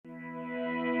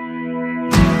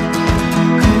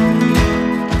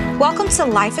Welcome to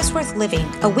Life is Worth Living,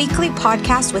 a weekly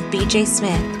podcast with BJ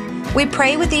Smith. We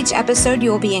pray with each episode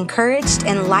you will be encouraged,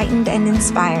 enlightened, and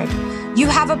inspired. You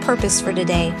have a purpose for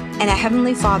today and a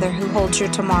Heavenly Father who holds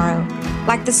your tomorrow.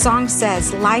 Like the song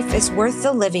says, life is worth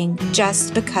the living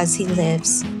just because He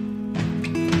lives.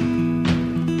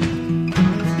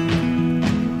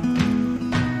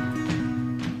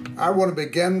 I want to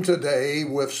begin today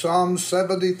with Psalm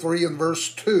 73 and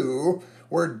verse 2,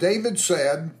 where David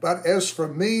said, "But as for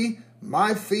me,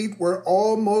 my feet were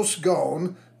almost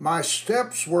gone, my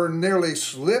steps were nearly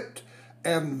slipped."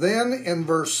 And then in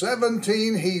verse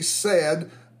 17 he said,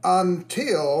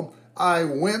 "Until I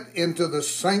went into the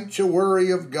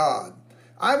sanctuary of God."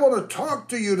 I want to talk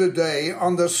to you today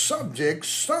on the subject,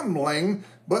 stumbling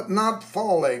but not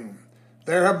falling.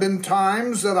 There have been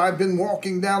times that I've been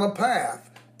walking down a path,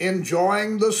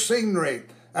 enjoying the scenery,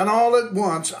 and all at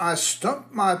once I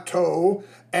stumped my toe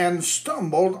and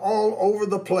stumbled all over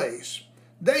the place.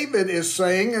 David is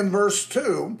saying in verse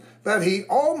 2 that he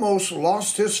almost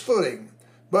lost his footing,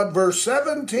 but verse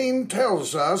 17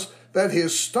 tells us that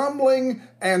his stumbling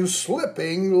and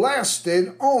slipping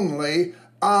lasted only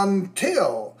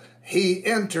until he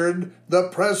entered the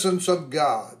presence of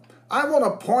God. I want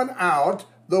to point out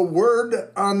the word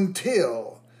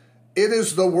until. It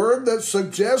is the word that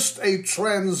suggests a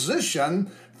transition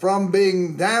from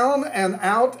being down and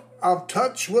out of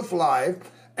touch with life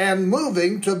and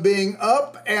moving to being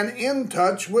up and in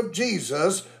touch with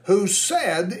Jesus, who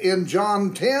said in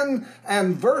John 10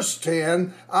 and verse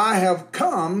 10, "I have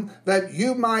come that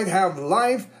you might have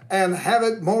life and have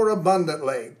it more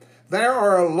abundantly." There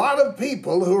are a lot of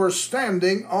people who are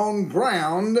standing on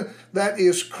ground that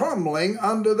is crumbling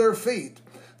under their feet.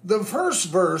 The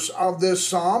first verse of this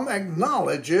psalm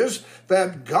acknowledges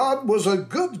that God was a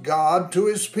good God to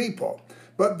His people.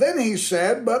 But then he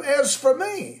said, "But as for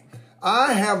me,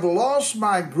 I have lost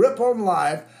my grip on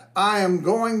life. I am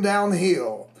going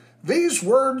downhill." These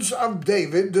words of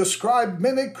David describe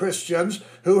many Christians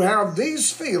who have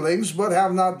these feelings but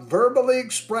have not verbally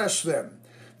expressed them.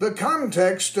 The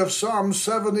context of Psalm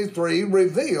 73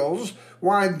 reveals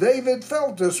why David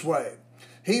felt this way.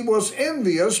 He was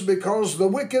envious because the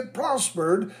wicked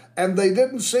prospered and they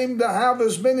didn't seem to have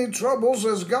as many troubles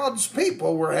as God's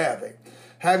people were having.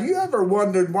 Have you ever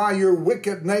wondered why your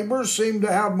wicked neighbors seem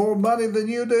to have more money than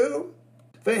you do?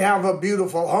 They have a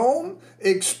beautiful home,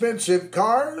 expensive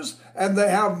cars, and they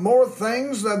have more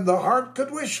things than the heart could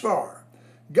wish for.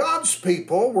 God's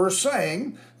people were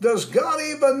saying, "Does God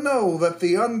even know that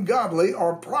the ungodly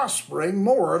are prospering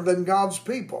more than God's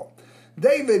people?"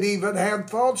 David even had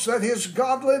thoughts that his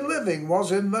godly living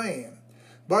was in vain.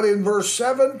 But in verse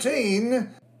 17,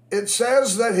 it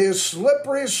says that his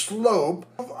slippery slope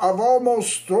of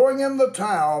almost throwing in the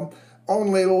towel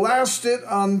only lasted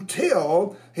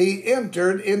until he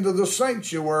entered into the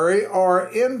sanctuary or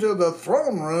into the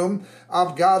throne room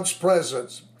of God's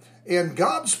presence. In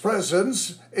God's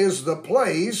presence is the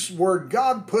place where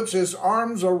God puts His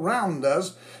arms around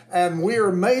us, and we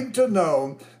are made to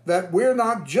know that we're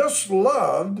not just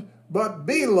loved, but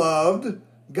beloved.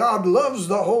 God loves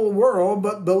the whole world,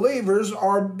 but believers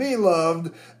are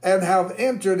beloved and have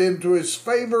entered into His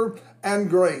favor and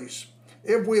grace.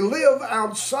 If we live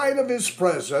outside of His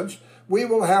presence, we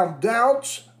will have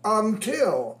doubts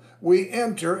until we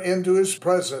enter into His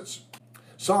presence.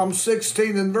 Psalm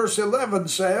 16 and verse 11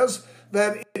 says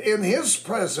that in His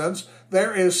presence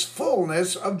there is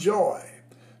fullness of joy.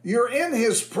 You're in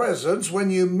His presence when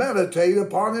you meditate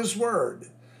upon His Word.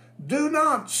 Do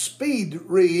not speed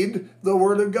read the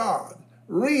Word of God.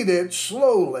 Read it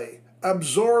slowly.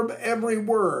 Absorb every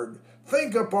word.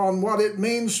 Think upon what it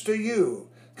means to you.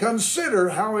 Consider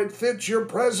how it fits your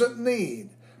present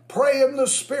need. Pray in the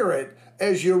Spirit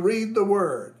as you read the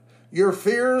Word. Your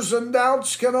fears and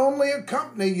doubts can only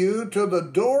accompany you to the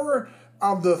door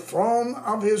of the throne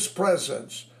of His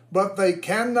presence, but they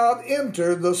cannot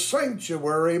enter the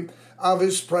sanctuary of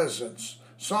His presence.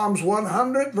 Psalms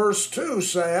 100 verse 2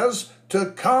 says, "To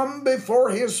come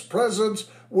before His presence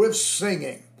with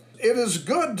singing." It is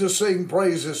good to sing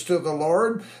praises to the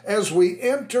Lord as we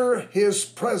enter His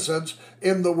presence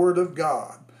in the Word of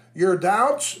God. Your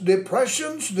doubts,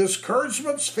 depressions,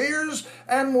 discouragements, fears,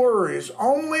 and worries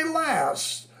only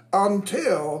last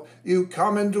until you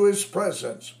come into His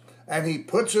presence, and He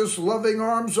puts His loving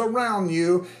arms around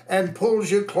you and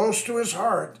pulls you close to His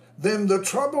heart. Then the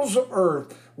troubles of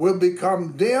earth will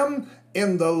become dim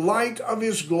in the light of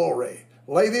His glory.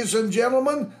 Ladies and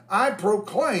gentlemen, I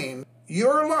proclaim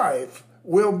your life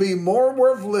will be more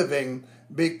worth living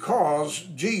because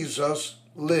Jesus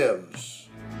lives.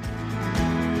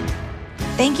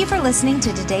 Thank you for listening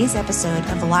to today's episode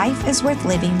of Life is Worth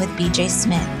Living with BJ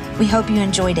Smith. We hope you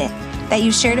enjoyed it, that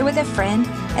you shared it with a friend,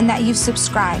 and that you've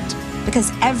subscribed,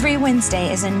 because every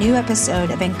Wednesday is a new episode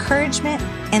of encouragement,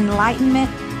 enlightenment,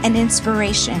 and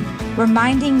inspiration,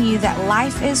 reminding you that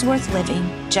life is worth living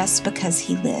just because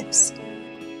He lives.